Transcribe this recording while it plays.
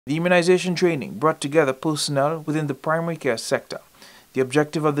The immunization training brought together personnel within the primary care sector. The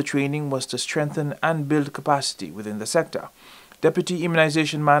objective of the training was to strengthen and build capacity within the sector. Deputy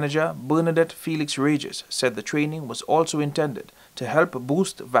Immunization Manager Bernadette Felix Regis said the training was also intended to help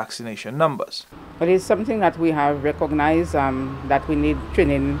boost vaccination numbers. But it's something that we have recognized that we need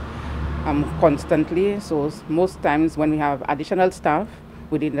training constantly. So most times when we have additional staff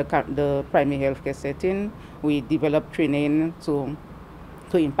within the primary healthcare setting, we develop training to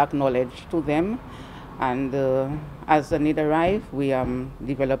impact knowledge to them. And as the need arrives, we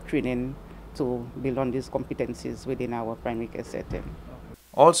develop training to build on these competencies within our primary care setting.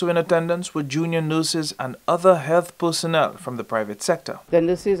 Also in attendance were junior nurses and other health personnel from the private sector. The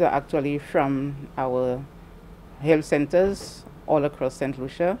nurses are actually from our health centers all across St.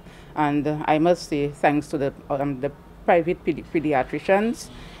 Lucia, and I must say thanks to the private pediatricians.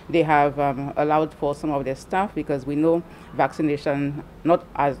 They have allowed for some of their staff, because we know vaccination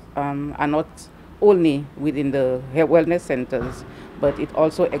are not only within the wellness centers, but it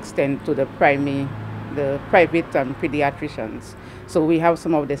also extends to the private pediatricians. So we have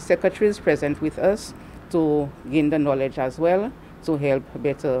some of the secretaries present with us to gain the knowledge as well, to help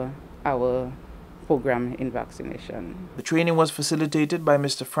better our program in vaccination. The training was facilitated by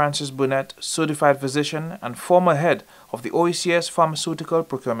Mr. Francis Burnett, certified physician and former head of the OECS Pharmaceutical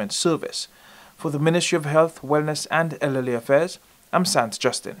Procurement Service. For the Ministry of Health, Wellness and Elderly Affairs, I'm Sant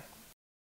Justin.